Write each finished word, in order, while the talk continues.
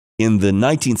In the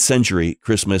 19th century,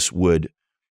 Christmas would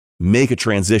make a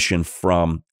transition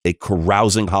from a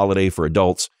carousing holiday for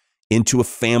adults into a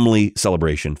family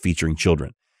celebration featuring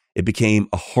children. It became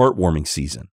a heartwarming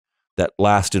season that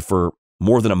lasted for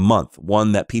more than a month,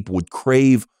 one that people would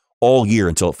crave all year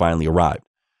until it finally arrived.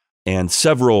 And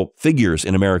several figures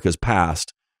in America's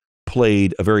past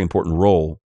played a very important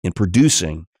role in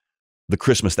producing the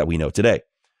Christmas that we know today.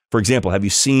 For example, have you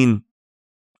seen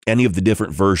any of the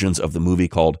different versions of the movie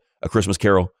called A Christmas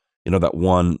Carol? You know, that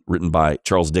one written by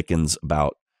Charles Dickens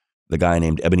about the guy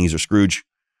named Ebenezer Scrooge?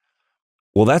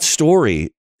 Well, that story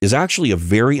is actually a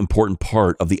very important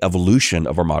part of the evolution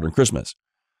of our modern Christmas.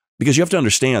 Because you have to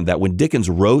understand that when Dickens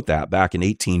wrote that back in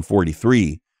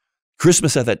 1843,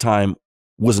 Christmas at that time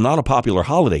was not a popular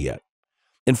holiday yet.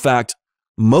 In fact,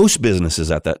 most businesses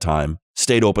at that time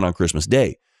stayed open on Christmas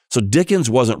Day. So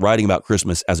Dickens wasn't writing about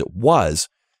Christmas as it was.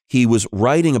 He was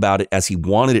writing about it as he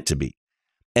wanted it to be.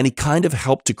 And he kind of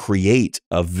helped to create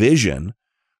a vision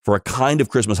for a kind of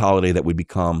Christmas holiday that would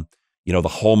become, you know, the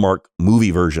Hallmark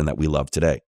movie version that we love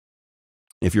today.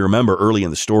 If you remember early in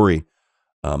the story,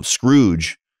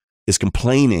 Scrooge is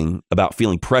complaining about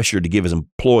feeling pressured to give his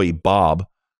employee Bob,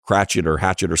 Cratchit or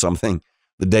Hatchet or something,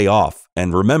 the day off.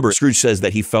 And remember, Scrooge says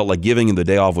that he felt like giving him the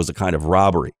day off was a kind of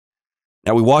robbery.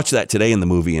 Now, we watch that today in the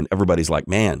movie and everybody's like,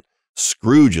 man,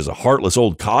 Scrooge is a heartless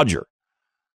old codger.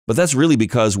 But that's really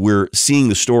because we're seeing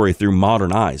the story through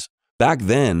modern eyes. Back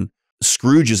then,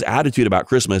 Scrooge's attitude about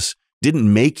Christmas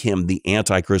didn't make him the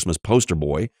anti-Christmas poster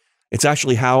boy. It's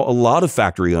actually how a lot of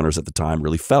factory owners at the time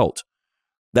really felt.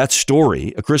 That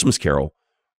story, A Christmas Carol,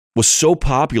 was so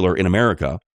popular in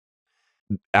America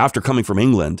after coming from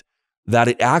England that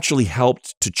it actually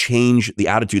helped to change the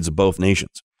attitudes of both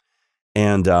nations.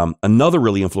 And another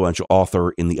really influential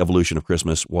author in the evolution of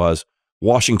Christmas was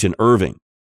Washington Irving,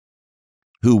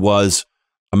 who was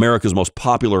America's most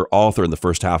popular author in the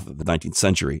first half of the 19th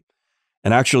century.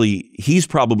 And actually, he's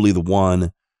probably the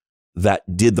one that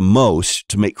did the most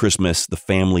to make Christmas the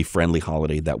family-friendly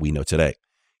holiday that we know today.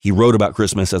 He wrote about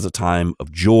Christmas as a time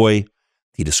of joy.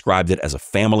 He described it as a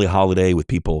family holiday with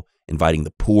people inviting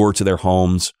the poor to their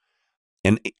homes.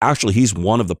 And actually, he's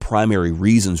one of the primary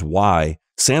reasons why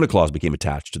Santa Claus became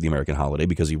attached to the American holiday,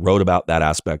 because he wrote about that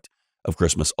aspect of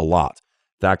Christmas a lot.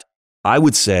 In fact, I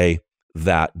would say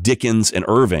that Dickens and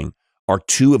Irving are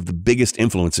two of the biggest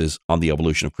influences on the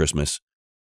evolution of Christmas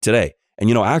today. And,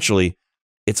 you know, actually,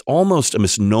 it's almost a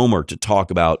misnomer to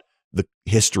talk about the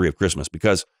history of Christmas,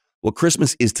 because what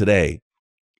Christmas is today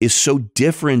is so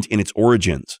different in its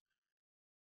origins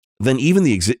than even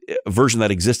the version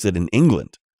that existed in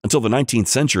England until the 19th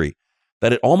century,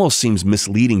 that it almost seems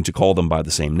misleading to call them by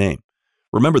the same name.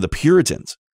 Remember, the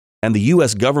Puritans and the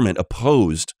U.S. government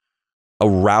opposed a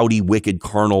rowdy, wicked,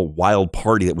 carnal, wild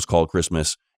party that was called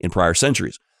Christmas in prior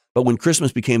centuries. But when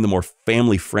Christmas became the more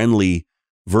family-friendly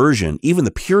version, even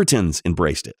the Puritans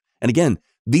embraced it. And again,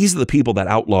 these are the people that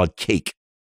outlawed cake.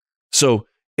 So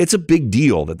it's a big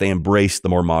deal that they embraced the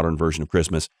more modern version of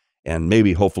Christmas. And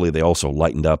maybe, hopefully, they also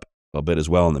lightened up a bit as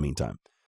well in the meantime.